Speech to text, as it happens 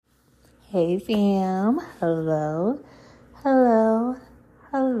Hey fam, hello, hello,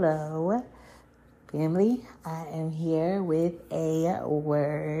 hello. Family, I am here with a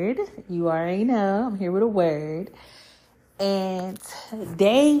word. You already know I'm here with a word. And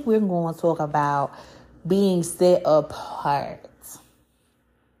today we're going to talk about being set apart.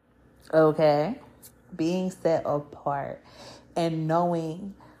 Okay? Being set apart and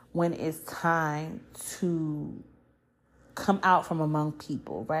knowing when it's time to come out from among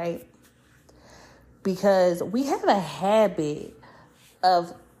people, right? Because we have a habit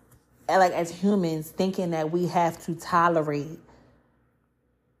of, like, as humans, thinking that we have to tolerate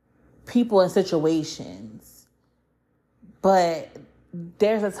people and situations. But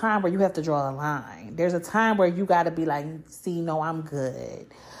there's a time where you have to draw a line. There's a time where you got to be like, see, no, I'm good.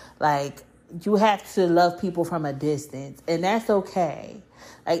 Like, you have to love people from a distance. And that's okay.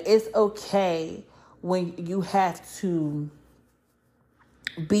 Like, it's okay when you have to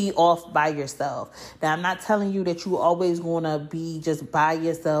be off by yourself. Now, I'm not telling you that you always going to be just by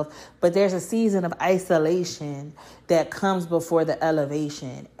yourself, but there's a season of isolation that comes before the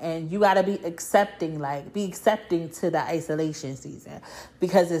elevation, and you got to be accepting to the isolation season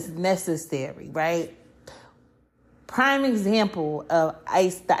because it's necessary, right? Prime example of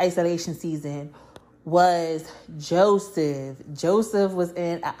the isolation season was Joseph. Joseph was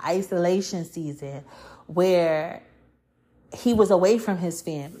in an isolation season where he was away from his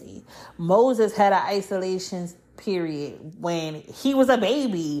family. Moses had an isolation period when he was a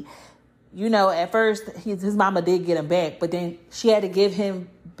baby. You know, at first his mama did get him back, but then she had to give him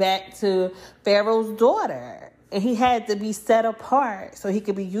back to Pharaoh's daughter. And he had to be set apart so he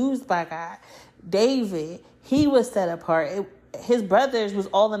could be used by God. David, he was set apart. His brothers was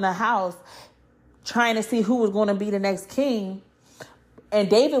all in the house trying to see who was going to be the next king. And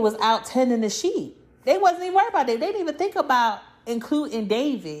David was out tending the sheep. They wasn't even worried about it. They didn't even think about including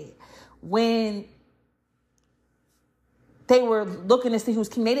David when they were looking to see who's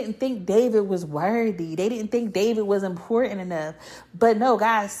king. They didn't think David was worthy. They didn't think David was important enough. But no,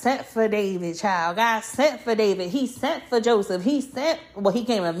 God sent for David, child. God sent for David. He sent for Joseph. He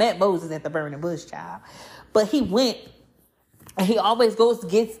came and met Moses at the burning bush, child. But he went, and he always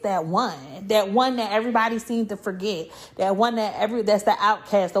gets that one that everybody seems to forget, that one that's the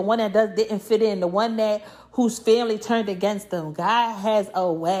outcast, the one that didn't fit in, the one whose family turned against them. God has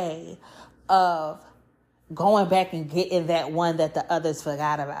a way of going back and getting that one that the others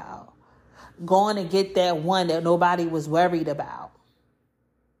forgot about, going to get that one that nobody was worried about.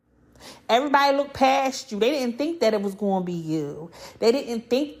 Everybody looked past you. They didn't think that it was going to be you. They didn't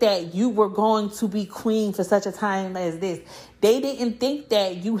think that you were going to be queen for such a time as this. They didn't think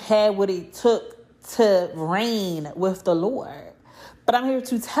that you had what it took to reign with the Lord. But I'm here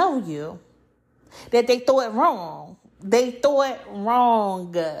to tell you that they thought wrong. They thought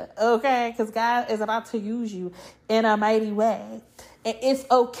wrong, okay? Because God is about to use you in a mighty way. And it's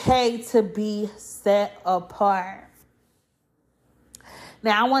okay to be set apart.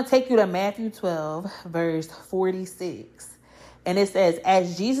 Now, I want to take you to Matthew 12, verse 46. And it says,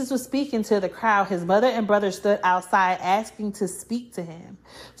 as Jesus was speaking to the crowd, his mother and brother stood outside asking to speak to him.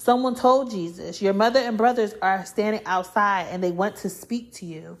 Someone told Jesus, your mother and brothers are standing outside and they want to speak to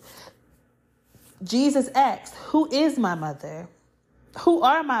you. Jesus asked, who is my mother? Who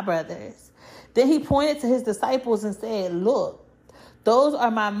are my brothers? Then he pointed to his disciples and said, look, those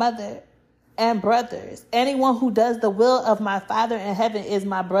are my mother and brothers. Anyone who does the will of my Father in heaven is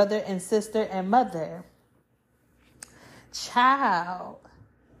my brother and sister and mother. Child,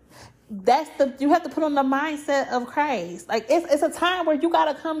 you have to put on the mindset of Christ. Like, it's a time where you got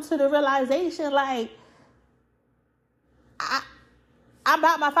to come to the realization, like, I'm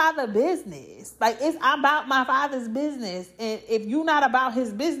about my Father's business. Like, I'm about my Father's business. And if you're not about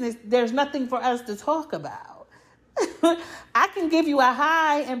his business, there's nothing for us to talk about. I can give you a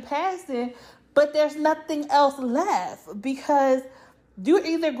high and passing, but there's nothing else left, because you're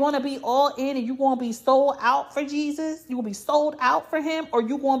either going to be all in and you're going to be sold out for Jesus. You're going to be sold out for him, or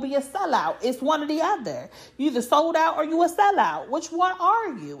you're going to be a sellout. It's one or the other. You either sold out or you a sellout. Which one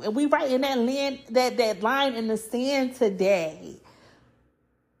are you? And we write in that line in the sand today.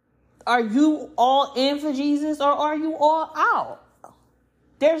 Are you all in for Jesus, or are you all out?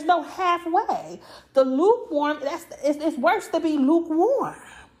 There's no halfway. The lukewarm, it's worse to be lukewarm.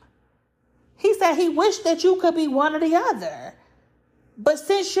 He said he wished that you could be one or the other. But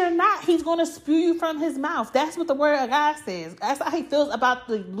since you're not, he's going to spew you from his mouth. That's what the word of God says. That's how he feels about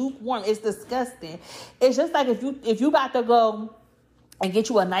the lukewarm. It's disgusting. It's just like if you about to go and get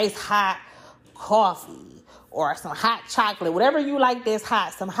you a nice hot coffee or some hot chocolate, whatever you like that's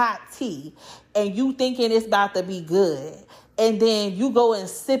hot, some hot tea, and you thinking it's about to be good, and then you go and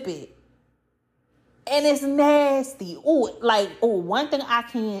sip it And it's nasty. One thing I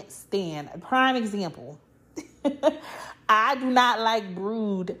can't stand. A prime example. I do not like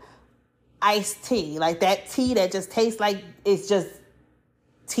brewed iced tea. Like that tea that just tastes like it's just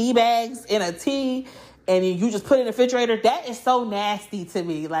tea bags in a tea and you just put it in the refrigerator. That is so nasty to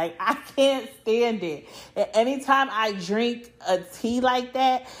me. Like, I can't stand it. And anytime I drink a tea like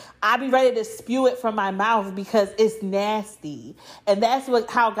that, I be ready to spew it from my mouth because it's nasty. And that's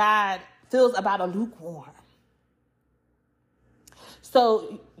how God feels about a lukewarm.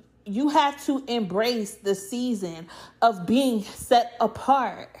 So you have to embrace the season of being set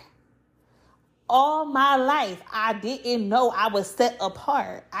apart. All my life, I didn't know I was set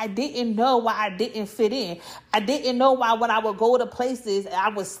apart. I didn't know why I didn't fit in. I didn't know why when I would go to places, I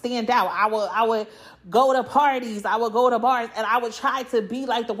would stand out. I would go to parties. I would go to bars, and I would try to be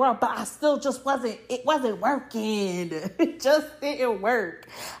like the world, but I still just it wasn't working. It just didn't work.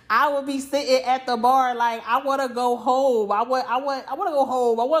 I would be sitting at the bar like, I want to go home. I want to go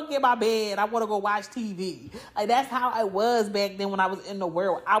home. I want to get my bed. I want to go watch TV. Like, that's how I was back then when I was in the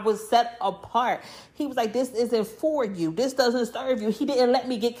world. I was set apart. He was like, this isn't for you. This doesn't serve you. He didn't let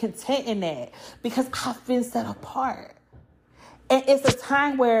me get content in that because I've been set apart. And it's a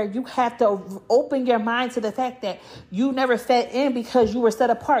time where you have to open your mind to the fact that you never fit in because you were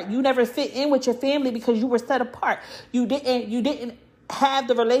set apart. You never fit in with your family because you were set apart. You didn't have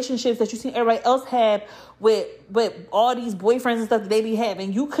the relationships that you see everybody else have with all these boyfriends and stuff that they be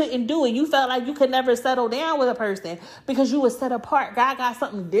having. You couldn't do it. You felt like you could never settle down with a person because you were set apart. God got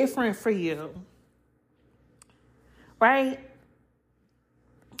something different for you. Right?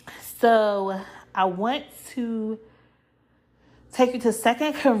 So I want to take you to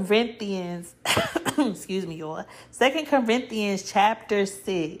 2 Corinthians, excuse me, y'all. 2 Corinthians chapter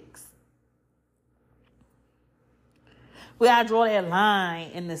 6. We gotta draw that line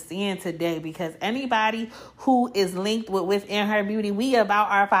in the sand today because anybody who is linked with Within Her Beauty, we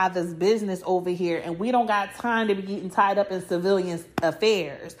about our Father's business over here, and we don't got time to be getting tied up in civilian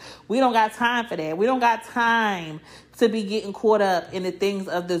affairs. We don't got time for that. We don't got time to be getting caught up in the things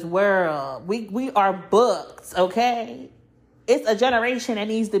of this world. We are booked, okay? It's a generation that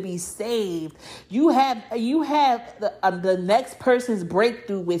needs to be saved. You have the next person's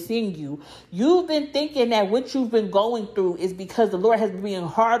breakthrough within you. You've been thinking that what you've been going through is because the Lord has been being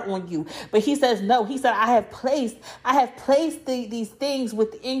hard on you. But he says, no, he said, I have placed these things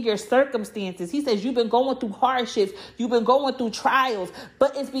within your circumstances. He says, you've been going through hardships. You've been going through trials,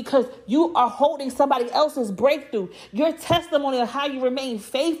 but it's because you are holding somebody else's breakthrough. Your testimony of how you remain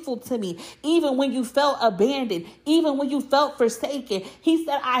faithful to me, even when you felt abandoned, even when you felt forsaken. He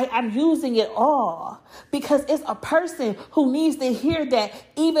said, I'm using it all because it's a person who needs to hear that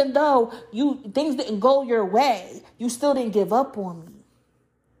even though things didn't go your way, you still didn't give up on me.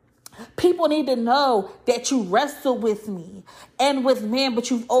 People need to know that you wrestled with me and with men, but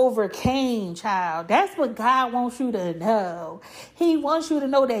you've overcame, child. That's what God wants you to know. He wants you to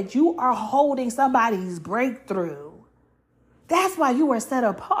know that you are holding somebody's breakthrough. That's why you are set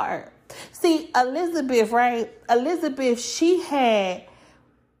apart. See, Elizabeth, right? Elizabeth, she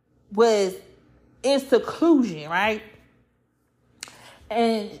was in seclusion, right?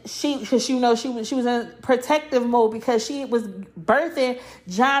 And she was in protective mode because she was birthing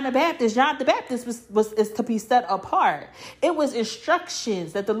John the Baptist. John the Baptist is to be set apart. It was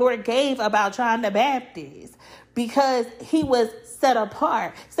instructions that the Lord gave about John the Baptist because he was set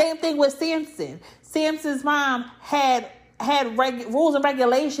apart. Same thing with Samson. Samson's mom had rules and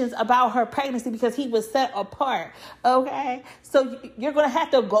regulations about her pregnancy because he was set apart. Okay, so you're gonna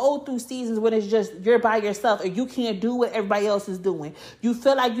have to go through seasons when it's just you're by yourself and you can't do what everybody else is doing. You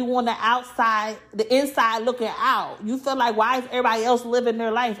feel like you on the inside looking out. You feel like, why is everybody else living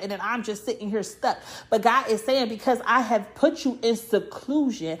their life and then I'm just sitting here stuck? But God is saying, because I have put you in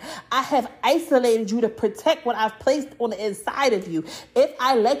seclusion, I have isolated you to protect what I've placed on the inside of you. If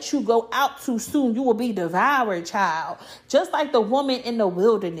I let you go out too soon, you will be devoured, child. Just like the woman in the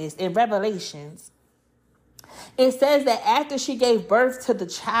wilderness in Revelations. It says that after she gave birth to the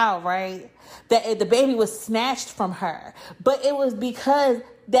child, right, that the baby was snatched from her. But it was because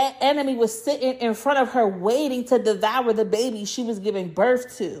that enemy was sitting in front of her waiting to devour the baby she was giving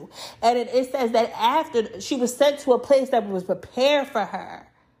birth to. And it says that after she was sent to a place that was prepared for her,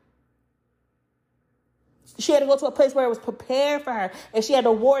 She had to go to a place where it was prepared for her. And she had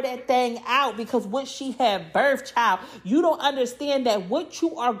to war that thing out because what she had birthed, child, you don't understand that what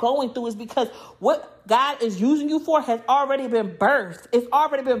you are going through is because what God is using you for has already been birthed. It's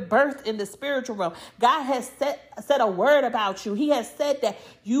already been birthed in the spiritual realm. God has said a word about you. He has said that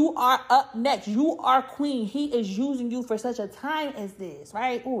you are up next. You are queen. He is using you for such a time as this,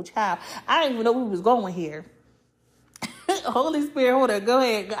 right? Oh, child, I didn't even know we was going here. Holy Spirit, hold on, go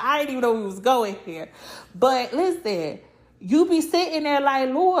ahead. I didn't even know we was going here. But listen, you be sitting there like,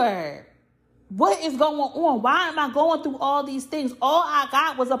 Lord, what is going on? Why am I going through all these things? All I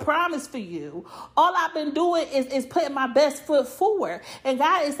got was a promise for you. All I've been doing is putting my best foot forward. And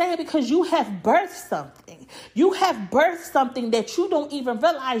God is saying, because you have birthed something. You have birthed something that you don't even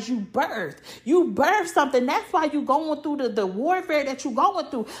realize you birthed. You birthed something. That's why you're going through the warfare that you're going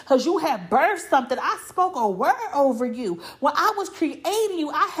through. Because you have birthed something. I spoke a word over you. When I was creating you,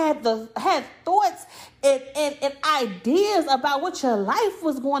 I had thoughts and ideas about what your life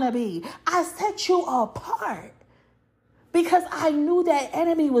was going to be. I set you apart because I knew that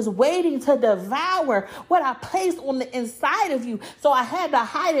enemy was waiting to devour what I placed on the inside of you. So I had to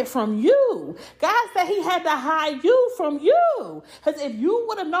hide it from you. God said he had to hide you from you. Because if you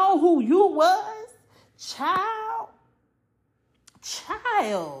would have known who you was, child,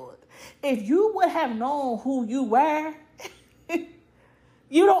 if you would have known who you were,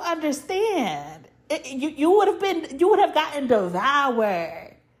 you don't understand. You would have gotten devoured.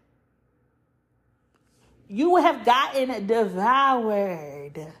 You would have gotten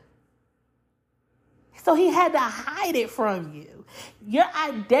devoured. So he had to hide it from you. Your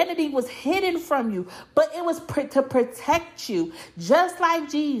identity was hidden from you, but it was to protect you. Just like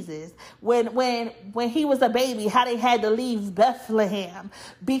Jesus, when he was a baby, how they had to leave Bethlehem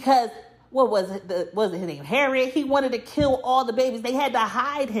because what was it? Was it his name? Herod? He wanted to kill all the babies. They had to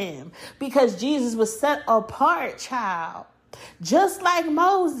hide him because Jesus was set apart, child. Just like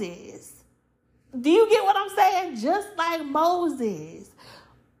Moses. Do you get what I'm saying? Just like Moses.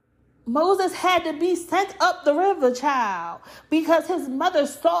 Moses had to be sent up the river, child, because his mother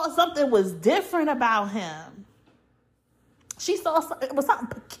saw something was different about him. She saw it was something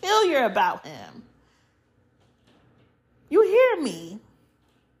peculiar about him. You hear me?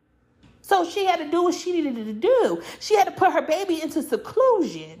 So she had to do what she needed to do. She had to put her baby into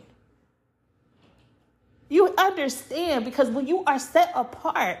seclusion. You understand? Because when you are set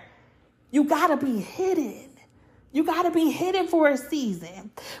apart, you got to be hidden. You got to be hidden for a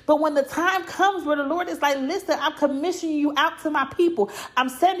season. But when the time comes where the Lord is like, listen, I'm commissioning you out to my people. I'm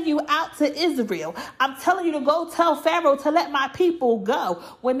sending you out to Israel. I'm telling you to go tell Pharaoh to let my people go.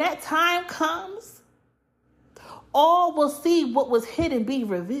 When that time comes, all will see what was hidden be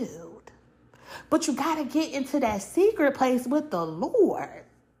revealed. But you got to get into that secret place with the Lord.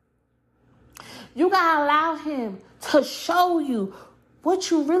 You got to allow him to show you what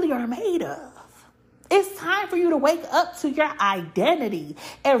you really are made of. It's time for you to wake up to your identity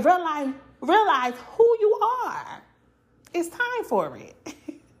and realize who you are. It's time for it.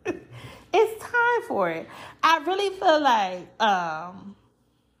 It's time for it. I really feel like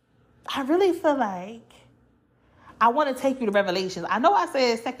I want to take you to Revelations. I know I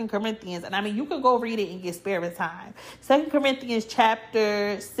said 2 Corinthians, and I mean, you can go read it in your spare time. 2 Corinthians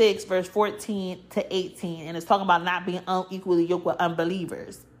chapter 6, verse 14 to 18, and it's talking about not being unequally yoked with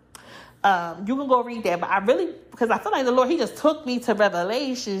unbelievers. You can go read that, but because I feel like the Lord, he just took me to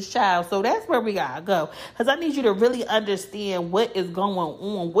Revelations, child. So that's where we gotta go. Because I need you to really understand what is going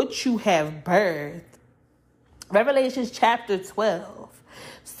on, what you have birthed. Revelations chapter 12.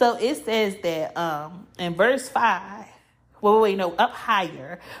 So it says that in verse 5, up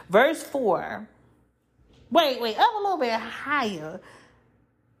higher. Verse 4. Up a little bit higher.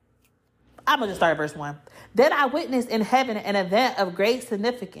 I'm going to just start at verse 1. Then I witnessed in heaven an event of great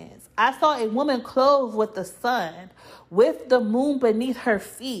significance. I saw a woman clothed with the sun, with the moon beneath her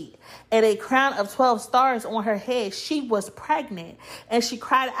feet, and a crown of 12 stars on her head. She was pregnant, and she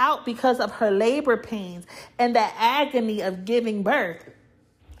cried out because of her labor pains and the agony of giving birth.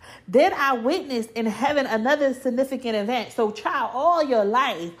 Then I witnessed in heaven another significant event. So, child, all your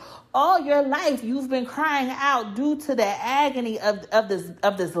life, you've been crying out due to the agony of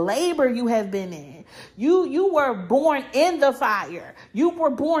this labor you have been in. You were born in the fire. You were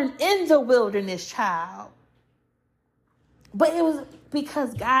born in the wilderness, child. But it was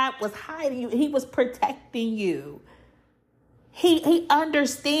because God was hiding you. He was protecting you. He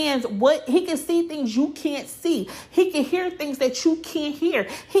understands he can see things you can't see. He can hear things that you can't hear.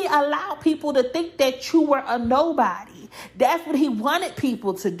 He allowed people to think that you were a nobody. That's what he wanted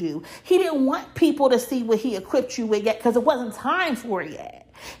people to do. He didn't want people to see what he equipped you with yet because it wasn't time for it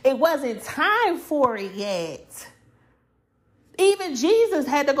yet. It wasn't time for it yet. Even Jesus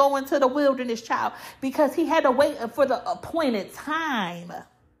had to go into the wilderness, child, because he had to wait for the appointed time.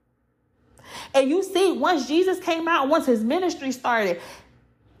 And you see, once Jesus came out, once his ministry started,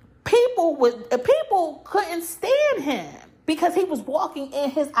 people couldn't stand him because he was walking in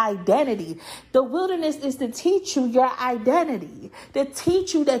his identity. The wilderness is to teach you your identity, to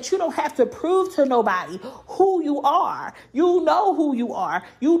teach you that you don't have to prove to nobody who you are. You know who you are.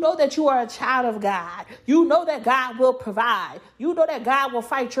 You know that you are a child of God. You know that God will provide. You know that God will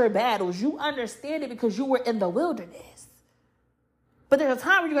fight your battles. You understand it because you were in the wilderness. But there's a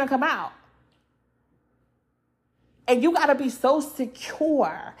time when you're going to come out. And you got to be so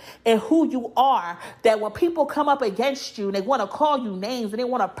secure in who you are that when people come up against you and they want to call you names and they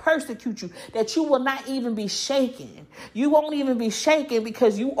want to persecute you, that you will not even be shaken. You won't even be shaken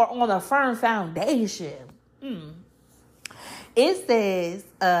because you are on a firm foundation. It says,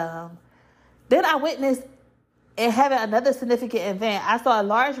 then I witnessed in heaven another significant event. I saw a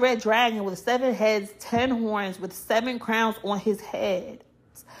large red dragon with 7 heads, 10 horns, with 7 crowns on his head.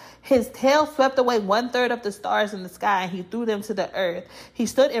 His tail swept away 1/3 of the stars in the sky, and he threw them to the earth. He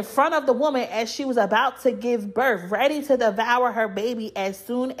stood in front of the woman as she was about to give birth, ready to devour her baby as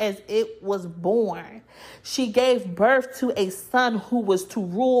soon as it was born. She gave birth to a son who was to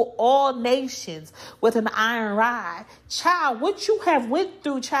rule all nations with an iron rod. Child, what you have went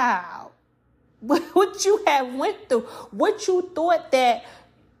through, child. What you have went through. What you thought that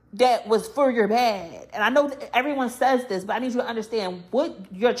was for your bad. And I know that everyone says this, but I need you to understand what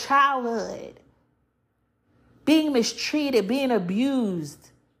your childhood, being mistreated, being abused,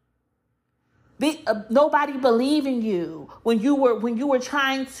 nobody believing you when you were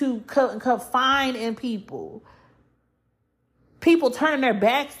trying to confide in people turning their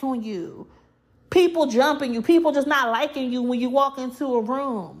backs on you, people jumping you, people just not liking you when you walk into a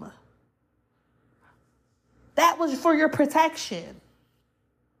room. That was for your protection.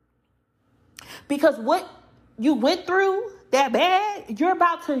 Because what you went through that bad, you're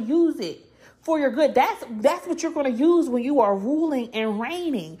about to use it for your good. That's what you're going to use when you are ruling and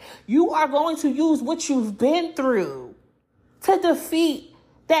reigning. You are going to use what you've been through to defeat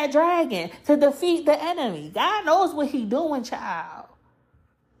that dragon, to defeat the enemy. God knows what he's doing, child.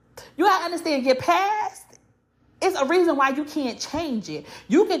 You got to understand your past. It's a reason why you can't change it.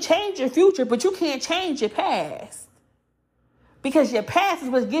 You can change your future, but you can't change your past. Because your past is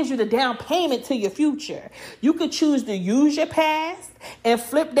what gives you the down payment to your future. You could choose to use your past and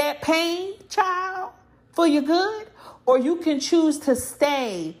flip that pain, child, for your good. Or you can choose to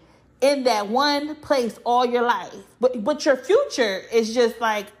stay in that one place all your life. But your future is just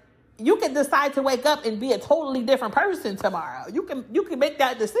like, you can decide to wake up and be a totally different person tomorrow. You can make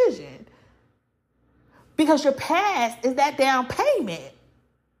that decision. Because your past is that down payment.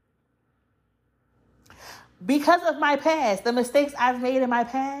 Because of my past, the mistakes I've made in my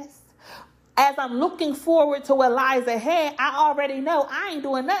past, as I'm looking forward to what lies ahead, I already know I ain't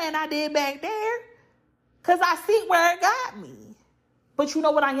doing nothing I did back there because I see where it got me. But you know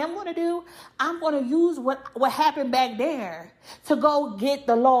what I am going to do? I'm going to use what happened back there to go get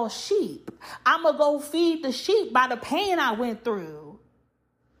the lost sheep. I'm going to go feed the sheep by the pain I went through.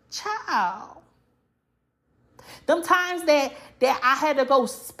 Child. Them times that I had to go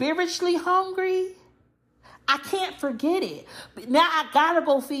spiritually hungry, I can't forget it. Now I gotta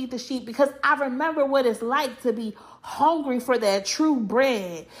go feed the sheep because I remember what it's like to be hungry for that true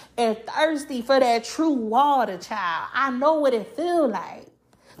bread and thirsty for that true water, child. I know what it feels like.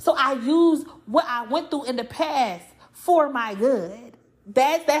 So I use what I went through in the past for my good.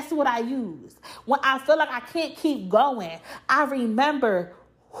 That's what I use. When I feel like I can't keep going, I remember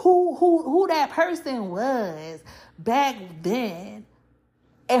who that person was back then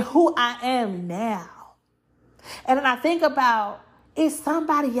and who I am now. And then I think about, is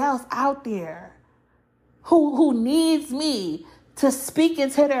somebody else out there who needs me to speak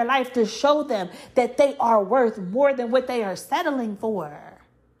into their life to show them that they are worth more than what they are settling for?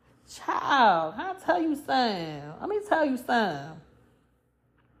 Child, I'll tell you something. Let me tell you something.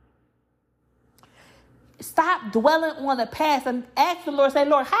 Stop dwelling on the past and ask the Lord, say,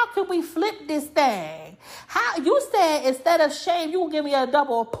 Lord, how can we flip this thing? How you said instead of shame, you will give me a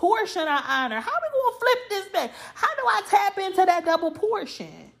double portion of honor. How are we going to flip this thing? How do I tap into that double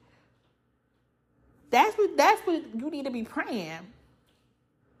portion? That's what you need to be praying.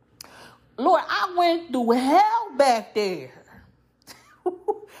 Lord, I went through hell back there.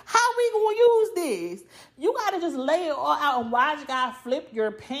 How we going to use this? You got to just lay it all out and watch God flip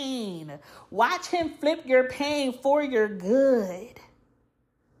your pain. Watch him flip your pain for your good.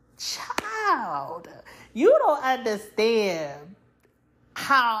 Child, you don't understand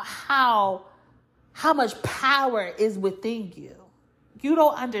how much power is within you. You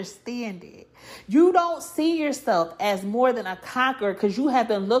don't understand it. You don't see yourself as more than a conqueror because you have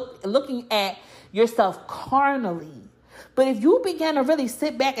been looking at yourself carnally. But if you begin to really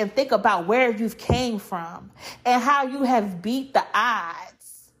sit back and think about where you've came from and how you have beat the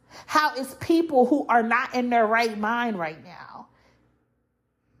odds, how it's people who are not in their right mind right now.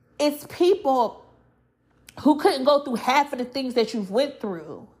 It's people who couldn't go through half of the things that you've went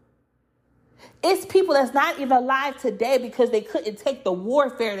through. It's people that's not even alive today because they couldn't take the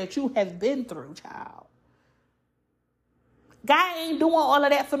warfare that you have been through, child. God ain't doing all of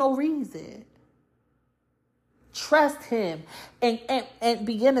that for no reason. Trust him and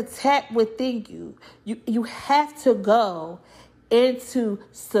begin to tap within you. You have to go into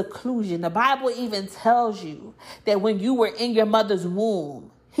seclusion. The Bible even tells you that when you were in your mother's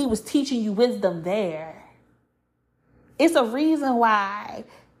womb, he was teaching you wisdom there. It's a reason why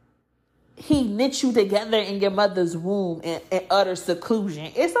he knit you together in your mother's womb in utter seclusion.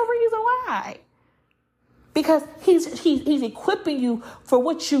 It's a reason why. Because he's equipping you for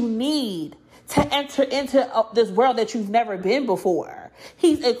what you need to enter into this world that you've never been before.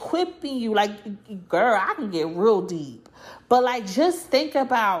 He's equipping you like, girl, I can get real deep. But like, just think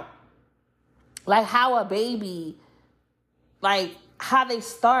about like how a baby, like how they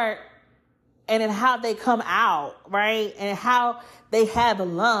start and then how they come out, right? And how they have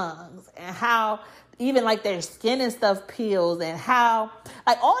lungs and how even like their skin and stuff peels and how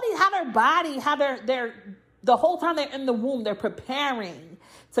like all these, how their body, how they're the whole time they're in the womb, they're preparing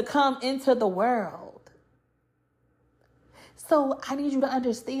to come into the world. So I need you to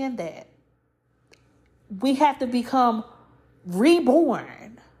understand that we have to become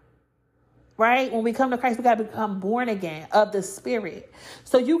reborn, right? When we come to Christ, we got to become born again of the Spirit.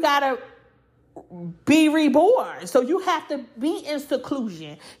 So you got to be reborn. So you have to be in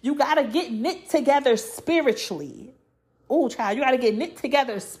seclusion. You got to get knit together spiritually. Oh, child, you got to get knit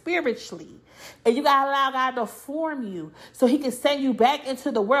together spiritually. And you got to allow God to form you so he can send you back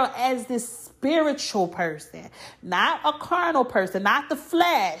into the world as this spiritual person, not a carnal person, not the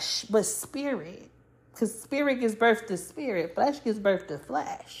flesh, but spirit. Because spirit gives birth to spirit. Flesh gives birth to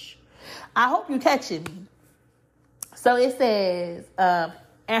flesh. I hope you're catching me. So it says,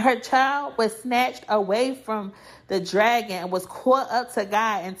 and her child was snatched away from the dragon and was caught up to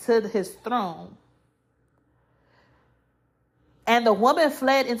God and to his throne. And the woman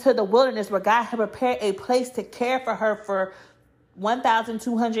fled into the wilderness where God had prepared a place to care for her for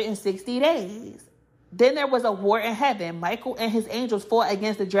 1,260 days. Then there was a war in heaven. Michael and his angels fought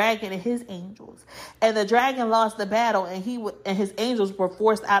against the dragon and his angels. And the dragon lost the battle and his angels were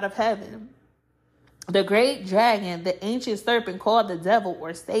forced out of heaven. The great dragon, the ancient serpent called the devil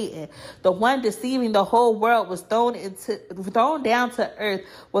or Satan, the one deceiving the whole world, was thrown down to earth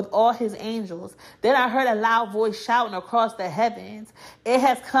with all his angels. Then I heard a loud voice shouting across the heavens, "It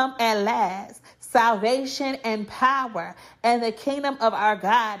has come at last, salvation and power and the kingdom of our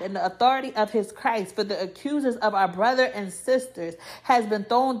God and the authority of his Christ, for the accusers of our brother and sisters has been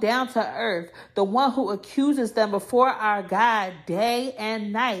thrown down to earth, the one who accuses them before our God day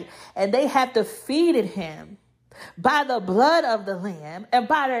and night. And they have defeated him by the blood of the Lamb and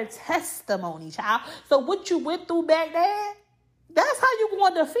by their testimony," child. So what you went through back then, that's how you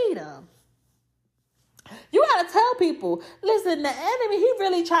going to defeat him. You got to tell people, listen, the enemy, he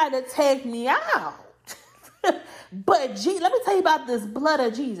really tried to take me out. But let me tell you about this blood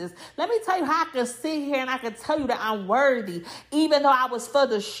of Jesus. Let me tell you how I can sit here and I can tell you that I'm worthy, even though I was for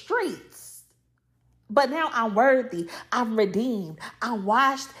the streets. But now I'm worthy. I'm redeemed. I'm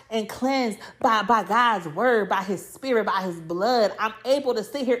washed and cleansed by God's word, by his spirit, by his blood. I'm able to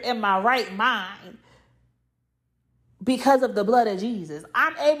sit here in my right mind because of the blood of Jesus.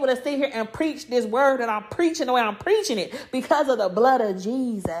 I'm able to sit here and preach this word and I'm preaching the way I'm preaching it because of the blood of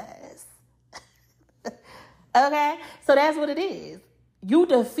Jesus. Okay? So that's what it is. You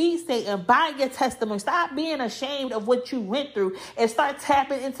defeat Satan by your testimony. Stop being ashamed of what you went through and start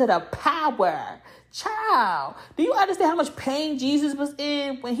tapping into the power. Child, do you understand how much pain Jesus was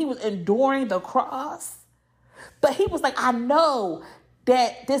in when he was enduring the cross? But he was like, I know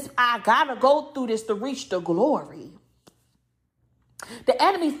that I gotta go through this to reach the glory. The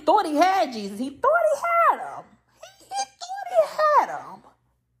enemy thought he had Jesus. He thought he had him. He thought he had him.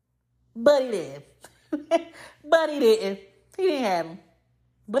 But he didn't. But he didn't. He didn't have him.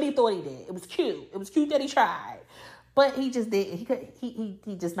 But he thought he did. It was cute. It was cute that he tried. But he just didn't.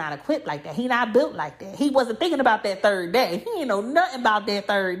 He just not equipped like that. He not built like that. He wasn't thinking about that third day. He didn't know nothing about that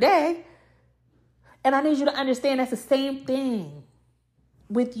third day. And I need you to understand that's the same thing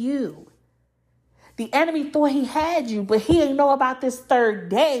with you. The enemy thought he had you, but he didn't know about this third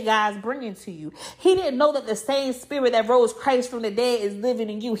day God's bringing to you. He didn't know that the same spirit that rose Christ from the dead is living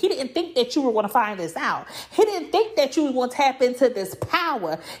in you. He didn't think that you were going to find this out. He didn't think that you were going to tap into this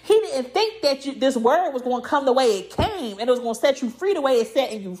power. He didn't think that this word was going to come the way it came and it was going to set you free the way it's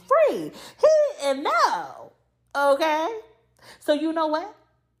setting you free. He didn't know. Okay? So you know what?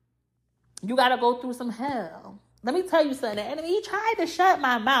 You got to go through some hell. Let me tell you something. The enemy, he tried to shut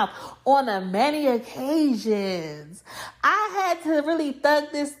my mouth on many occasions. I had to really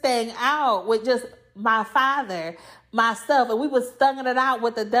thug this thing out with just my father, myself, and we was thugging it out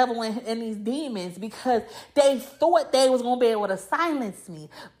with the devil and these demons because they thought they was going to be able to silence me.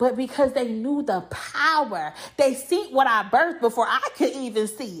 But because they knew the power, they seen what I birthed before I could even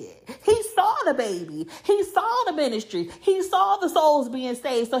see it. He saw the baby. He saw the ministry. He saw the souls being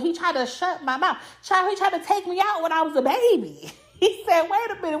saved. So he tried to shut my mouth. He tried to take me out when I was a baby. He said,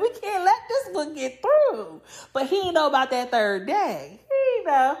 wait a minute, we can't let this one get through. But he didn't know about that third day. He didn't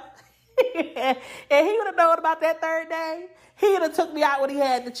know. And he would have known about that third day. He would have took me out when he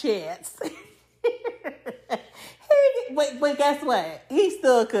had the chance. But guess what? He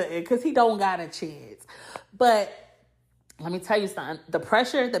still couldn't because he don't got a chance. But let me tell you something. The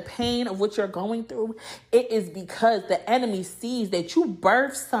pressure, the pain of what you're going through, it is because the enemy sees that you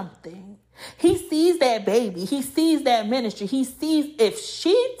birthed something. He sees that baby. He sees that ministry. He sees if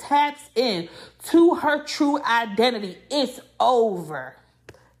she taps in to her true identity, it's over.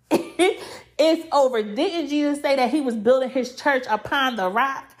 It's over. Didn't Jesus say that he was building his church upon the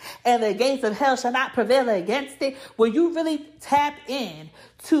rock and the gates of hell shall not prevail against it? When you really tap in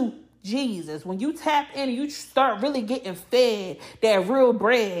to Jesus, when you tap in and you start really getting fed that real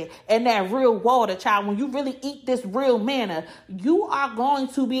bread and that real water, child, when you really eat this real manna, you are going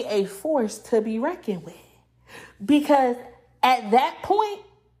to be a force to be reckoned with. Because at that point,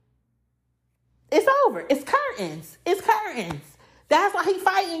 it's over. It's curtains. It's curtains. That's why he's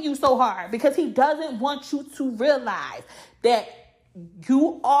fighting you so hard, because he doesn't want you to realize that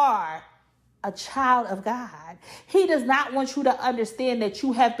you are a child of God. He does not want you to understand that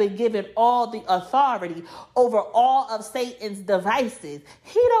you have been given all the authority over all of Satan's devices.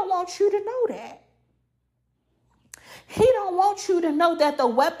 He don't want you to know that. He don't want you to know that the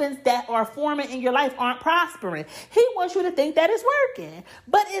weapons that are forming in your life aren't prospering. He wants you to think that it's working,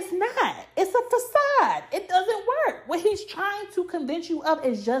 but it's not. It's a facade. It doesn't work. What he's trying to convince you of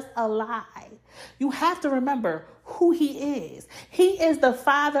is just a lie. You have to remember who he is. He is the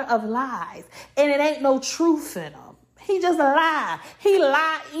father of lies, and it ain't no truth in him. He just a lie. He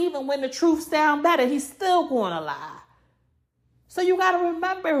lied even when the truth sound better. He's still going to lie. So you got to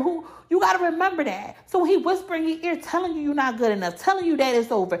remember that. So when he whisper in your ear, telling you you're not good enough, telling you that it's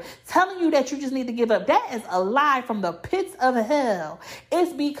over, telling you that you just need to give up, that is a lie from the pits of hell.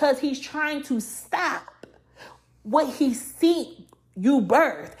 It's because he's trying to stop what he seen you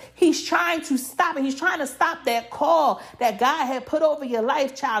birth. He's trying to stop it. He's trying to stop that call that God had put over your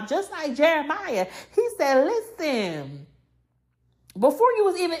life, child. Just like Jeremiah, he said, listen, before you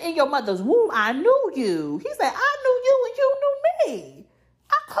was even in your mother's womb, I knew you. He said, I knew you and you knew me.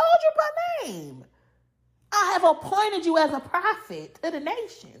 I called you by name. I have appointed you as a prophet to the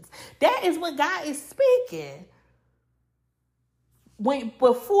nations. That is what God is speaking.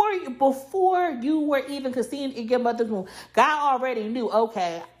 Before you were even conceived in your mother's womb, God already knew,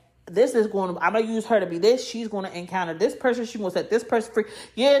 okay, I'm going to use her to be this. She's going to encounter this person. She's going to set this person free.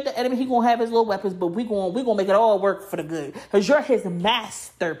 Yeah, the enemy, he's going to have his little weapons, but we're going to make it all work for the good. Because you're his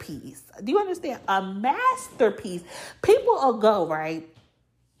masterpiece. Do you understand? A masterpiece. People will go, right,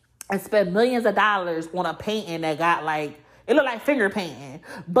 and spend millions of dollars on a painting that got it looked like finger painting.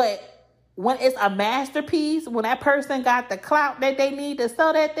 But when it's a masterpiece, when that person got the clout that they need to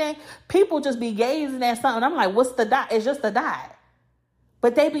sell that thing, people just be gazing at something. I'm like, what's the dot? It's just a dot.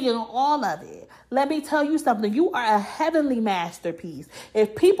 But they be in all of it. Let me tell you something. You are a heavenly masterpiece.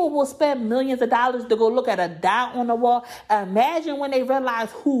 If people will spend millions of dollars to go look at a dot on the wall, imagine when they realize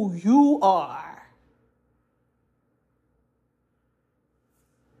who you are.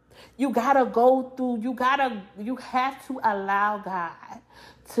 You gotta go through, you have to allow God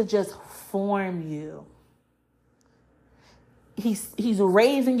to just form you. He's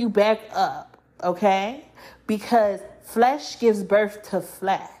raising you back up, okay? Because flesh gives birth to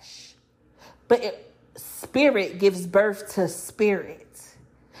flesh, but spirit gives birth to spirit.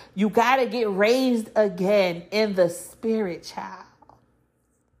 You got to get raised again in the spirit, child.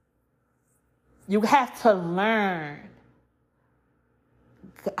 You have to learn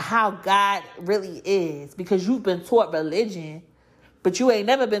how God really is, because you've been taught religion, but you ain't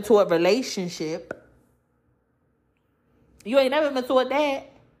never been taught relationship. You ain't never been taught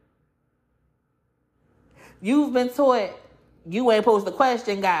that. You've been taught you ain't supposed to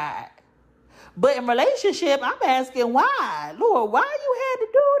question God. But in relationship, I'm asking why. Lord, why you had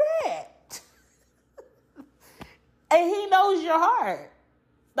to do that? And he knows your heart.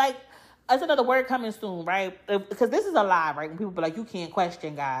 Like, that's another word coming soon, right? Because this is a lie, right? When people be like, you can't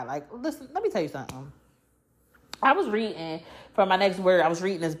question God. Like, listen, let me tell you something. I was reading, for my next word, I was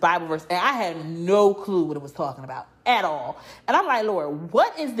reading this Bible verse, and I had no clue what it was talking about at all. And I'm like, Lord,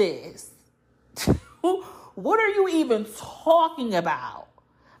 what is this? What are you even talking about?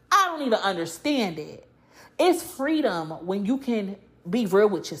 I don't even understand it. It's freedom when you can be real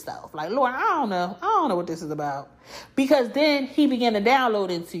with yourself. Like, Lord, I don't know what this is about. Because then he began to download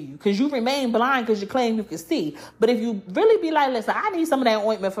into you. Because you remain blind because you claim you can see. But if you really be like, listen, I need some of that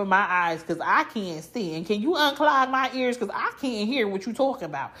ointment for my eyes because I can't see. And can you unclog my ears because I can't hear what you're talking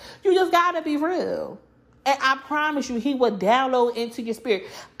about? You just got to be real. And I promise you, he will download into your spirit.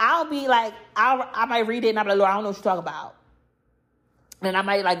 I'll be like, I might read it and I'm like, Lord, I don't know what you're talking about. And I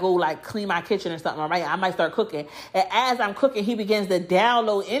might go clean my kitchen or something, right? I might start cooking. And as I'm cooking, he begins to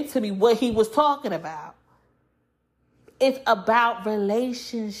download into me what he was talking about. It's about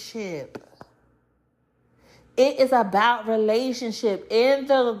relationship. It is about relationship. In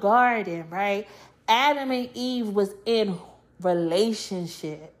the garden, right? Adam and Eve was in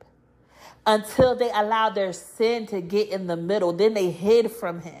relationship until they allowed their sin to get in the middle. Then they hid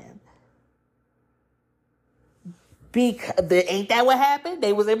from him. Because ain't that what happened?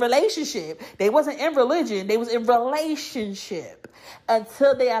 They was in relationship. They wasn't in religion. They was in relationship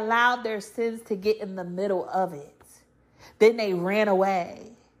until they allowed their sins to get in the middle of it. Then they ran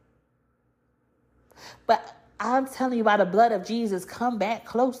away. But I'm telling you, by the blood of Jesus, come back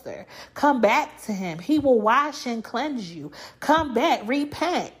closer. Come back to him. He will wash and cleanse you. Come back,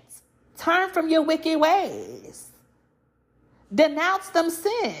 repent. Turn from your wicked ways. Denounce them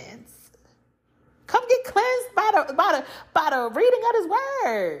sins. Come get cleansed by the reading of his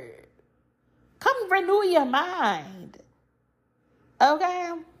word. Come renew your mind.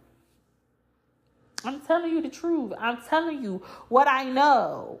 Okay? I'm telling you the truth. I'm telling you what I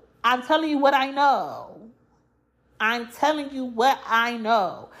know. I'm telling you what I know. I'm telling you what I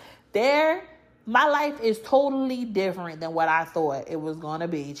know. My life is totally different than what I thought it was going to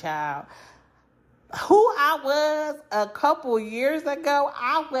be, child. Who I was a couple years ago,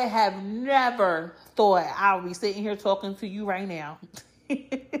 I would have never thought I would be sitting here talking to you right now.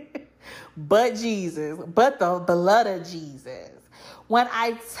 But Jesus, but the blood of Jesus. When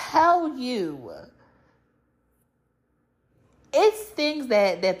I tell you, it's things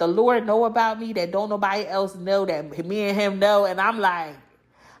that the Lord know about me that don't nobody else know, that me and him know. And I'm like,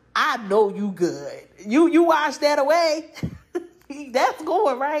 I know you good. You wash that away. That's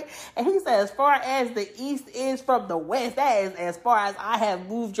going right. And he said, as far as the east is from the west, that is as far as I have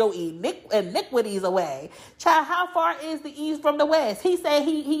moved your iniquities away. Child, how far is the east from the west? He said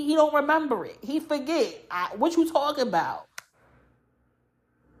he don't remember it. He forget. What you talking about?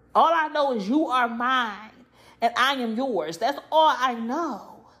 All I know is you are mine and I am yours. That's all I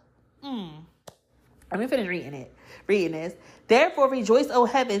know. Let me finish reading this. Therefore rejoice, O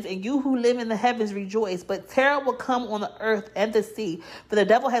heavens, and you who live in the heavens rejoice. But terror will come on the earth and the sea, for the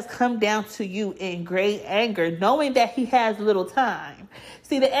devil has come down to you in great anger, knowing that he has little time.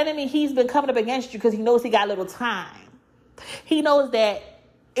 See, the enemy, he's been coming up against you because he knows he got little time. He knows that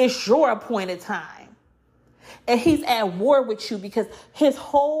it's your appointed time. And he's at war with you because his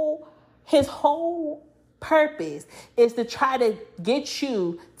whole purpose is to try to get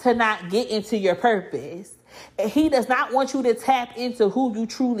you to not get into your purpose. And he does not want you to tap into who you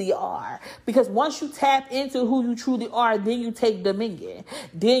truly are. Because once you tap into who you truly are, then you take dominion.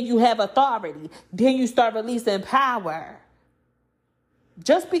 Then you have authority. Then you start releasing power.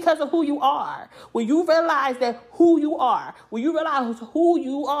 Just because of who you are. When you realize who you are,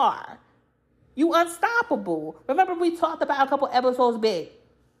 you unstoppable. Remember we talked about a couple episodes back.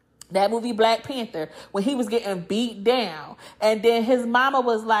 That movie Black Panther, when he was getting beat down. And then his mama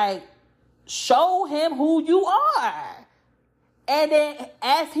was like, show him who you are. And then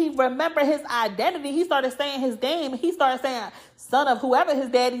as he remembered his identity, he started saying his name. He started saying son of whoever his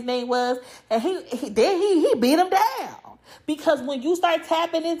daddy's name was. And he beat him down. Because when you start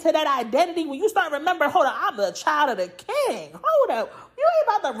tapping into that identity, when you start remembering, hold on, I'm the child of the king. Hold up. You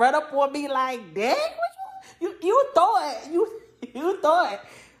ain't about to run up on me like that. You thought.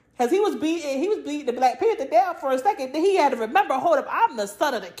 Because he was beating the Black Panther down for a second. Then he had to remember, hold up, I'm the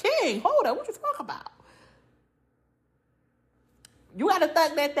son of the king. Hold up, what you talking about? You got to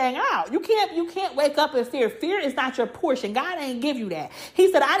thug that thing out. You can't wake up in fear. Fear is not your portion. God ain't give you that.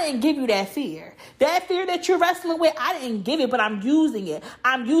 He said, I didn't give you that fear. That fear that you're wrestling with, I didn't give it, but I'm using it.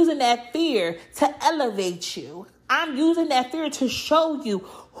 I'm using that fear to elevate you. I'm using that fear to show you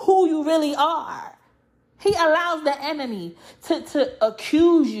who you really are. He allows the enemy to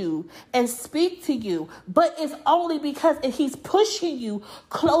accuse you and speak to you, but it's only because he's pushing you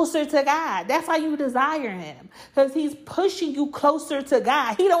closer to God. That's why you desire him, because he's pushing you closer to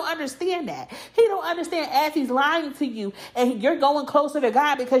God. He don't understand that. He don't understand as he's lying to you and you're going closer to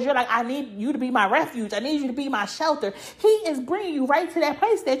God because you're like, I need you to be my refuge. I need you to be my shelter. He is bringing you right to that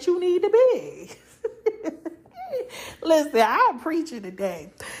place that you need to be. Listen, I'm preaching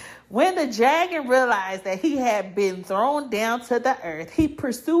today. When the dragon realized that he had been thrown down to the earth, he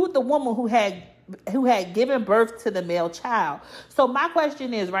pursued the woman who had given birth to the male child. So my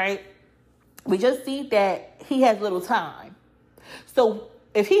question is, right, we just see that he has little time. So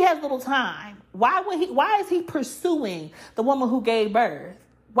if he has little time, why is he pursuing the woman who gave birth?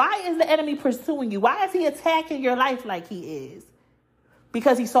 Why is the enemy pursuing you? Why is he attacking your life like he is?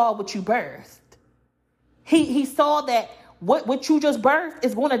 Because he saw what you birthed. He saw that what you just birthed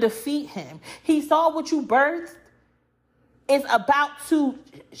is going to defeat him. He saw what you birthed is about to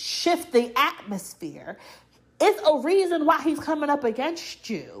shift the atmosphere. It's a reason why he's coming up against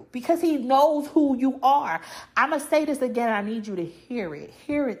you, because he knows who you are. I'm going to say this again. I need you to hear it.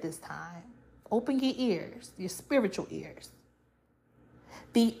 Hear it this time. Open your ears, your spiritual ears.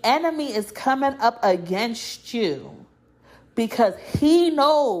 The enemy is coming up against you because he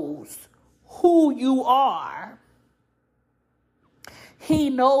knows who you are.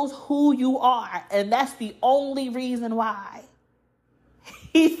 He knows who you are, and that's the only reason why.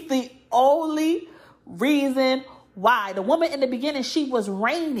 He's the only reason why. The woman in the beginning, she was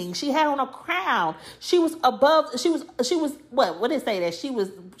reigning. She had on a crown. She was above. She was what did it say that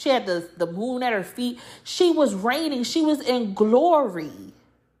she had the moon at her feet. She was reigning. She was in glory.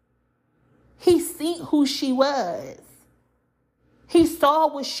 He seen who she was. He saw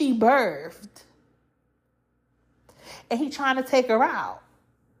what she birthed. And he trying to take her out.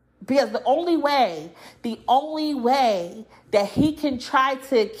 Because the only way that he can try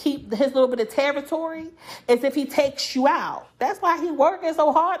to keep his little bit of territory is if he takes you out. That's why he's working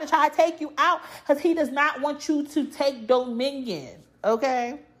so hard to try to take you out, because he does not want you to take dominion.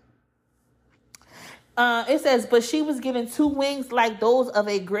 Okay? It says, but she was given 2 wings like those of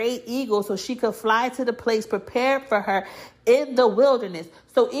a great eagle, so she could fly to the place prepared for her in the wilderness.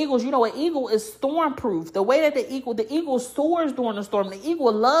 So eagles, an eagle is storm-proof. The way that the eagle soars during the storm. The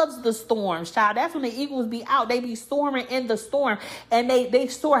eagle loves the storms, child. That's when the eagles be out. They be storming in the storm, and they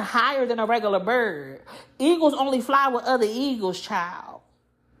soar higher than a regular bird. Eagles only fly with other eagles, child.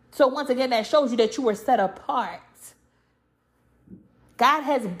 So once again, that shows you that you were set apart. God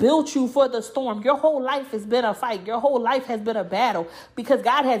has built you for the storm. Your whole life has been a fight. Your whole life has been a battle because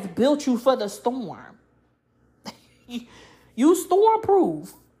God has built you for the storm. You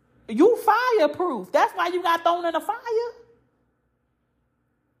storm-proof. You fireproof. That's why you got thrown in the fire.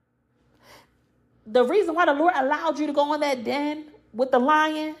 The reason why the Lord allowed you to go in that den with the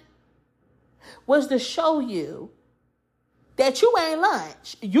lion was to show you that you ain't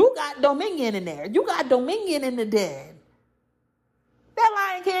lunch. You got dominion in there. You got dominion in the den. That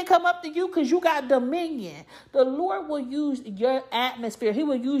lion can't come up to you because you got dominion. The Lord will use your atmosphere. He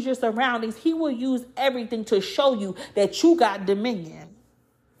will use your surroundings. He will use everything to show you that you got dominion.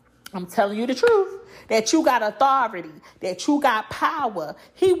 I'm telling you the truth. That you got authority. That you got power.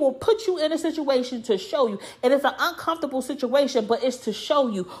 He will put you in a situation to show you. And it's an uncomfortable situation, but it's to show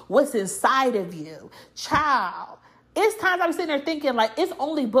you what's inside of you. Child. It's times I'm sitting there thinking, like, it's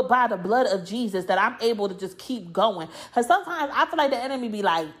only but by the blood of Jesus that I'm able to just keep going. Because sometimes I feel like the enemy be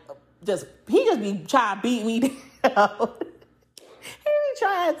like, he just be trying to beat me down. He be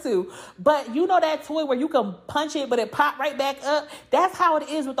trying to. But you know that toy where you can punch it, but it pop right back up? That's how it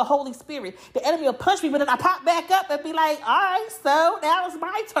is with the Holy Spirit. The enemy will punch me, but then I pop back up and be like, all right, so now it's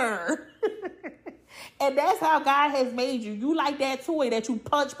my turn. And that's how God has made you. You like that toy that you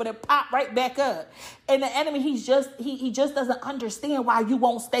punch, but it pop right back up. And the enemy, he just doesn't understand why you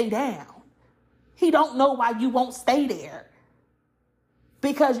won't stay down. He don't know why you won't stay there.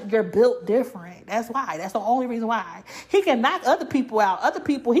 Because you're built different. That's why. That's the only reason why. He can knock other people out. Other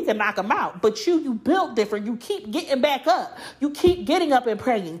people, he can knock them out. But you built different. You keep getting back up. You keep getting up and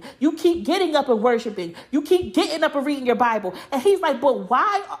praying. You keep getting up and worshiping. You keep getting up and reading your Bible. And he's like, but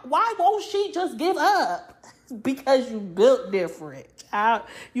why won't she just give up? Because you built different.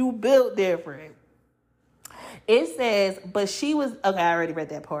 You built different. It says, but she was, okay, I already read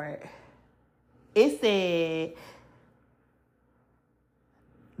that part. It said, but she was given 2 wings like those of a great eagle, so she could fly to the place prepared for her in the wilderness. So eagles, only fly with other eagles. The eagles soar higher than a regular bird. Eagles only fly with other eagles. He will put you in a situation to show you that you got dominion. The reason why the Lord allowed you to go in that den with the lion was to show you that you were set apart. Your whole life has been a fight. God has built you for the storm. You got to thug that thing out. You got to thug that thing out. It's times I'm sitting there thinking, like, it's only but by the blood of Jesus that I'm able to just keep going. Because sometimes I feel like the enemy be like, just, he be trying to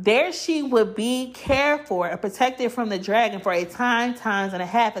There she would be cared for and protected from the dragon for a time, times and a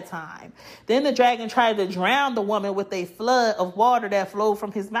half a time. Then the dragon tried to drown the woman with a flood of water that flowed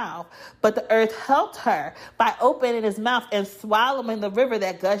from his mouth. But the earth helped her by opening his mouth and swallowing the river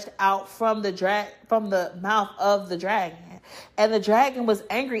that gushed out from the mouth of the dragon. And the dragon was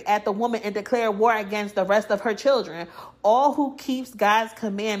angry at the woman and declared war against the rest of her children, all who keeps God's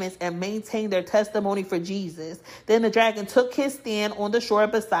commandments and maintain their testimony for Jesus. Then the dragon took his stand on the shore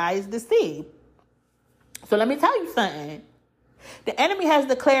beside the sea. So let me tell you something. The enemy has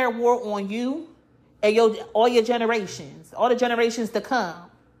declared war on you and all your generations, all the generations to come.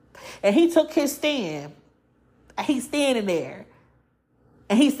 And he took his stand. He's standing there.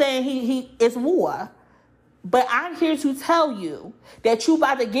 And he's saying it's war. But I'm here to tell you that you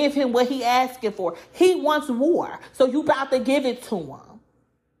about to give him what he asking for. He wants war. So you about to give it to him.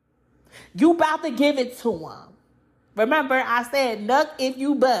 You about to give it to him. Remember, I said, nuck if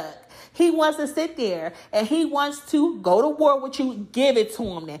you buck. He wants to sit there and he wants to go to war with you. Give it to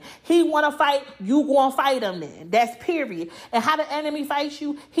him then. He want to fight. You going to fight him then. That's period. And how the enemy fights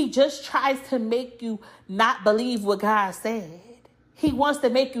you? He just tries to make you not believe what God said. He wants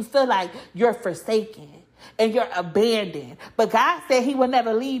to make you feel like you're forsaken and you're abandoned. But God said he will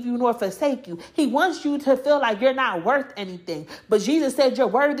never leave you nor forsake you. He wants you to feel like you're not worth anything. But Jesus said you're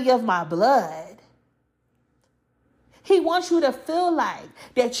worthy of my blood. He wants you to feel like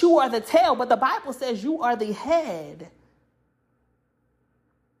that you are the tail, but the Bible says you are the head.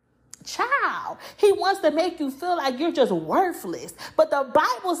 Child, he wants to make you feel like you're just worthless. But the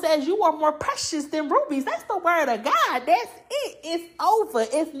Bible says you are more precious than rubies. That's the word of God. That's it. It's over.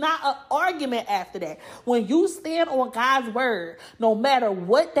 It's not an argument after that. When you stand on God's word, no matter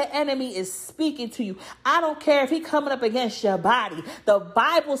what the enemy is speaking to you, I don't care if he's coming up against your body. The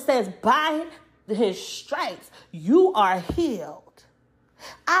Bible says by his stripes, you are healed.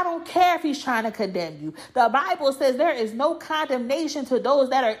 I don't care if he's trying to condemn you. The Bible says there is no condemnation to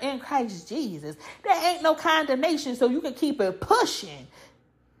those that are in Christ Jesus. There ain't no condemnation, so you can keep it pushing.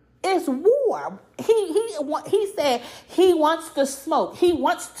 It's war. He said he wants to smoke. He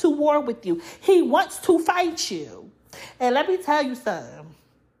wants to war with you. He wants to fight you. And let me tell you something.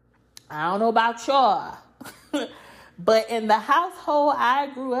 I don't know about y'all, but in the household I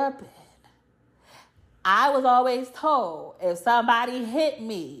grew up in, I was always told if somebody hit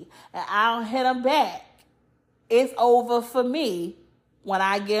me and I don't hit them back, it's over for me when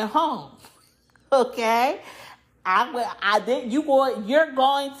I get home. Okay? You're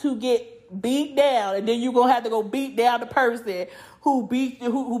going to get beat down, and then you're going to have to go beat down the person who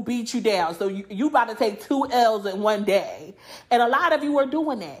beat you down. So you about to take 2 L's in one day. And a lot of you are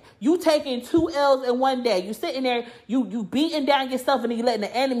doing that. You taking 2 L's in one day. You sitting there, you beating down yourself and then you letting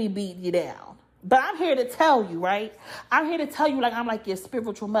the enemy beat you down. But I'm here to tell you, right? I'm here to tell you like I'm like your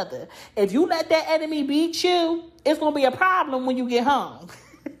spiritual mother. If you let that enemy beat you, it's going to be a problem when you get home.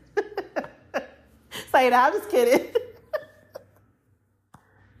 Say that, I'm just kidding.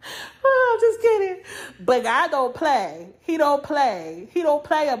 Oh, I'm just kidding. But God don't play. He don't play. He don't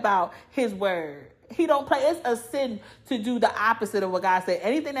play about his word. He don't play. It's a sin to do the opposite of what God said.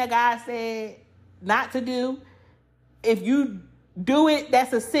 Anything that God said not to do, if you do it,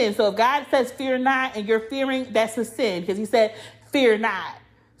 that's a sin. So if God says fear not and you're fearing, that's a sin because he said fear not.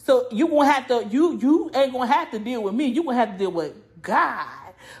 So you won't have to, you ain't gonna have to deal with me. You gonna have to deal with God.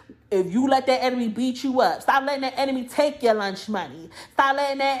 If you let that enemy beat you up, stop letting that enemy take your lunch money. Stop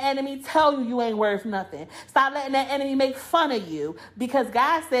letting that enemy tell you you ain't worth nothing. Stop letting that enemy make fun of you, because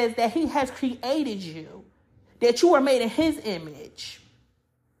God says that he has created you, that you are made in his image.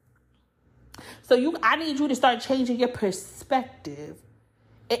 So I need you to start changing your perspective.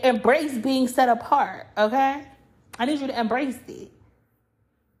 Embrace being set apart, okay? I need you to embrace it.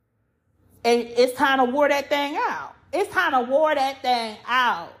 And it's time to war that thing out. It's time to war that thing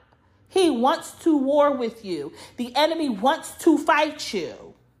out. He wants to war with you. The enemy wants to fight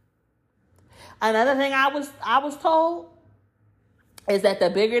you. Another thing I was told is that the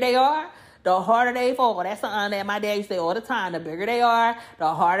bigger they are, the harder they fall. That's something that my dad used to say all the time. The bigger they are,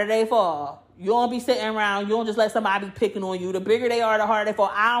 the harder they fall. You don't be sitting around. You don't just let somebody be picking on you. The bigger they are, the harder they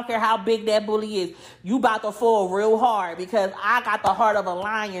fall. I don't care how big that bully is. You about to fall real hard because I got the heart of a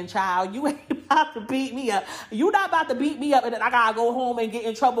lion, child. You ain't about to beat me up. You not about to beat me up and then I got to go home and get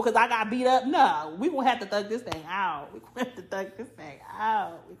in trouble because I got beat up. No, we going to have to thug this thing out. We going to have to thug this thing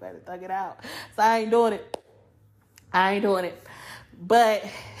out. We got to thug it out. So I ain't doing it. But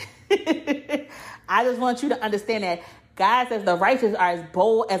I just want you to understand that God says the righteous are as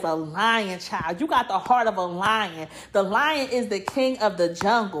bold as a lion, child. You got the heart of a lion. The lion is the king of the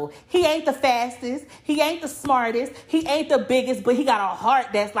jungle. He ain't the fastest. He ain't the smartest. He ain't the biggest, but he got a heart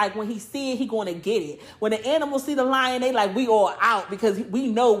that's like when he see it, he going to get it. When the animals see the lion, they like, we all out because we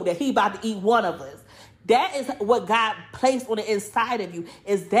know that he about to eat one of us. That is what God placed on the inside of you,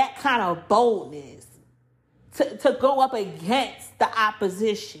 is that kind of boldness to go up against the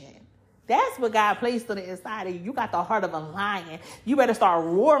opposition. That's what God placed on the inside of you. You got the heart of a lion. You better start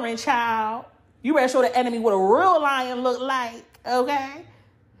roaring, child. You better show the enemy what a real lion look like, okay?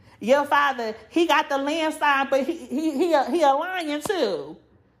 Your father, he got the lamb sign, but he a lion too.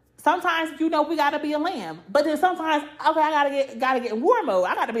 Sometimes, we got to be a lamb. But then sometimes, okay, I gotta get in war mode.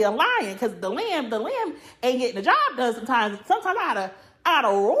 I got to be a lion because the lamb ain't getting the job done sometimes. Sometimes I gotta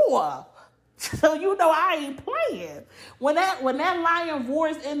roar. So I ain't playing. When that lion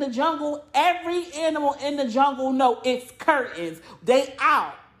roars in the jungle, every animal in the jungle know it's curtains. They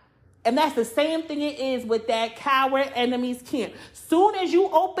out. And that's the same thing it is with that coward enemy's camp. Soon as you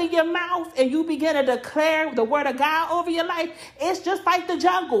open your mouth and you begin to declare the word of God over your life, it's just like the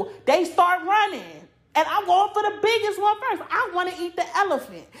jungle. They start running. And I'm going for the biggest one first. I want to eat the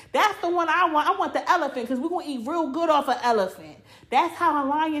elephant. That's the one I want. I want the elephant because we're going to eat real good off an elephant. That's how a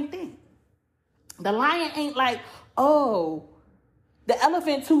lion thinks. The lion ain't like, oh, the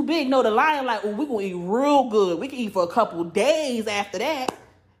elephant too big. No, the lion like, oh, we're going to eat real good. We can eat for a couple days after that.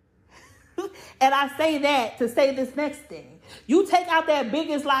 And I say that to say this next thing. You take out that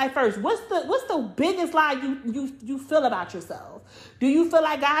biggest lie first. What's the biggest lie you feel about yourself? Do you feel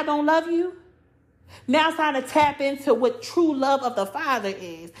like God don't love you? Now it's time to tap into what true love of the Father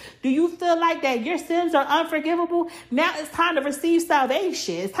is. Do you feel like that your sins are unforgivable? Now it's time to receive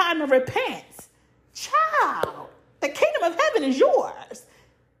salvation. It's time to repent. Child, the kingdom of heaven is yours.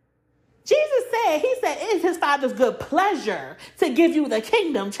 Jesus said, it is his Father's good pleasure to give you the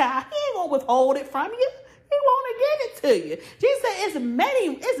kingdom, child. He ain't going to withhold it from you. He want to give it to you. Jesus said,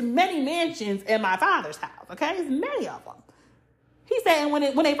 it's many mansions in my Father's house, okay? It's many of them. He said, when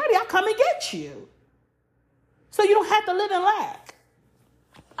they ready, I'll come and get you. So you don't have to live in lack.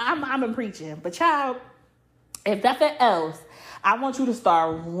 I'm preaching. But child, if nothing else, I want you to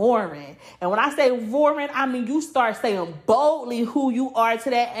start roaring. And when I say roaring, I mean you start saying boldly who you are to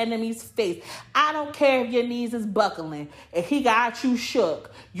that enemy's face. I don't care if your knees is buckling. If he got you shook,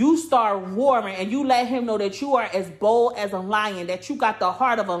 you start roaring and you let him know that you are as bold as a lion, that you got the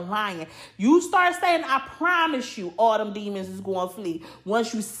heart of a lion. You start saying, I promise you, all them demons is going to flee.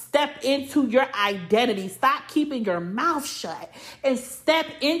 Once you step into your identity, stop keeping your mouth shut and step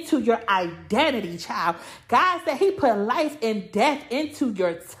into your identity, child. God said he put life and death into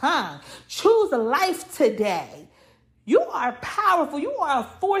your tongue. Choose life today. You are powerful. You are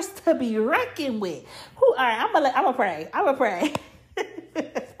a force to be reckoned with. All right, I'm gonna pray.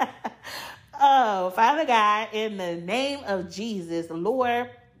 Oh, Father God, in the name of Jesus, Lord,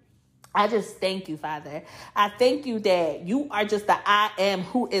 I just thank you, Father. I thank you that you are just the I am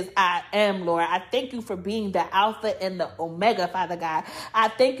who is I am, Lord. I thank you for being the Alpha and the Omega, Father God. I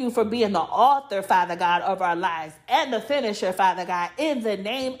thank you for being the author, Father God, of our lives and the finisher, Father God, in the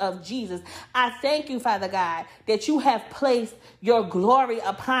name of Jesus. I thank you, Father God, that you have placed your glory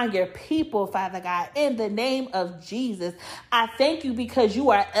upon your people, Father God, in the name of Jesus. I thank you because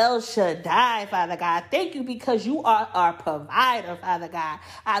you are El Shaddai, Father God. Thank you because you are our provider, Father God.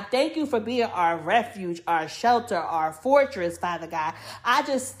 I thank you for being our refuge, our shelter, our fortress, Father God. I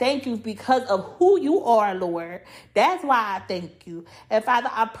just thank you because of who you are, Lord. That's why I thank you. And Father,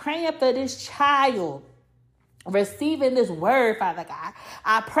 I'm praying for this child receiving this word, Father God.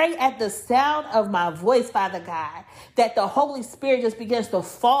 I pray at the sound of my voice, Father God, that the Holy Spirit just begins to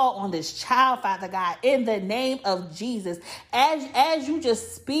fall on this child, Father God, in the name of Jesus. As you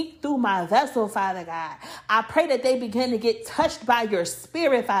just speak through my vessel, Father God, I pray that they begin to get touched by your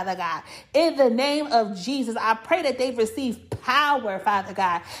spirit, Father God, in the name of Jesus. I pray that they receive power, Father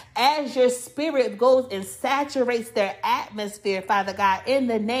God, as your spirit goes and saturates their atmosphere, Father God, in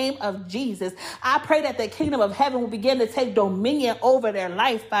the name of Jesus. I pray that the kingdom of heaven will begin to take dominion over their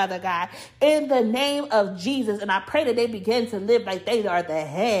life, Father God, in the name of Jesus. And I pray that they begin to live like they are the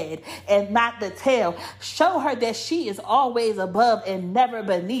head and not the tail. Show her that she is always above and never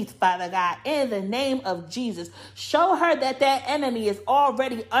beneath, Father God, in the name of Jesus. Show her that that enemy is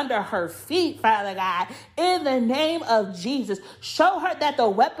already under her feet, Father God, in the name of Jesus. Show her that the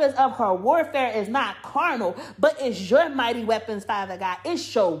weapons of her warfare is not carnal, but it's your mighty weapons, Father God.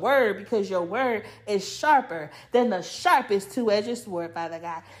 It's your word, because your word is sharper sharper than the sharpest two-edged sword, Father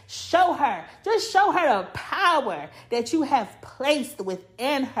God. Show her the power that you have placed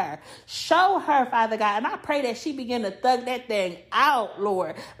within her. Show her, Father God. And I pray that she begin to thug that thing out,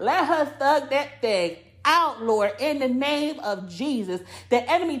 Lord. Let her thug that thing out, Lord, in the name of Jesus.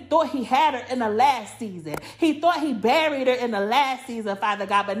 The enemy thought he had her in the last season. He thought he buried her in the last season, Father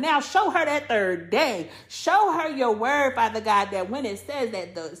God. But now show her that third day. Show her your word, Father God, that when it says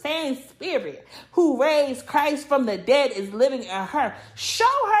that the same spirit who raised Christ from the dead is living in her, show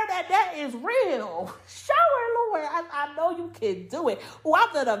her that that is real. Show her, Lord. I know you can do it. Oh, I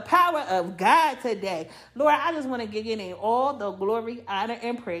feel the power of God today. Lord, I just want to give your name all the glory, honor,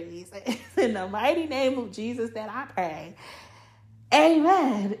 and praise. In the mighty name of Jesus that I pray.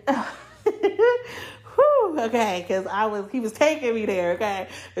 Amen. Whew, okay, because he was taking me there, okay?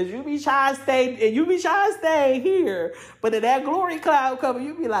 Because you be trying to stay here. But if that glory cloud coming,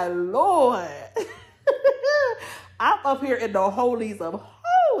 you be like, Lord, I'm up here in the holies of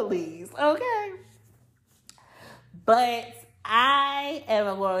holies, okay? But I am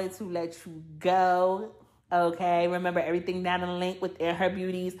going to let you go. Okay, remember everything down in the link within Her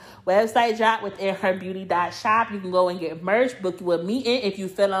Beauty's website drop within herbeauty.shop. You can go and get merch, book you a meeting if you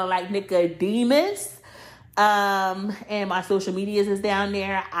feeling like Nicodemus. And my social medias is down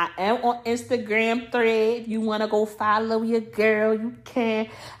there. I am on Instagram Thread. If you want to go follow your girl, you can.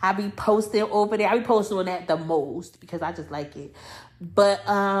 I be posting over there. I be posting on that the most because I just like it. But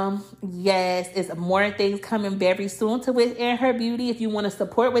yes, it's more things coming very soon to Within Her Beauty. If you want to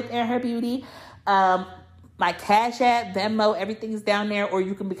support Within Her Beauty, my Cash App, Venmo, everything's down there, or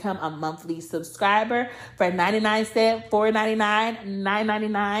you can become a monthly subscriber for 99 cents, $4.99,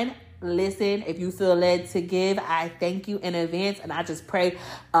 $9.99. Listen, if you feel led to give, I thank you in advance, and I just pray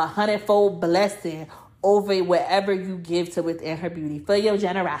 100-fold blessing over whatever you give to Within Her Beauty for your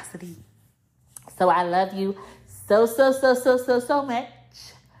generosity. So I love you so much.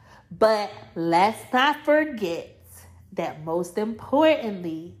 But let's not forget that most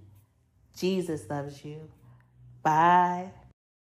importantly, Jesus loves you. Bye.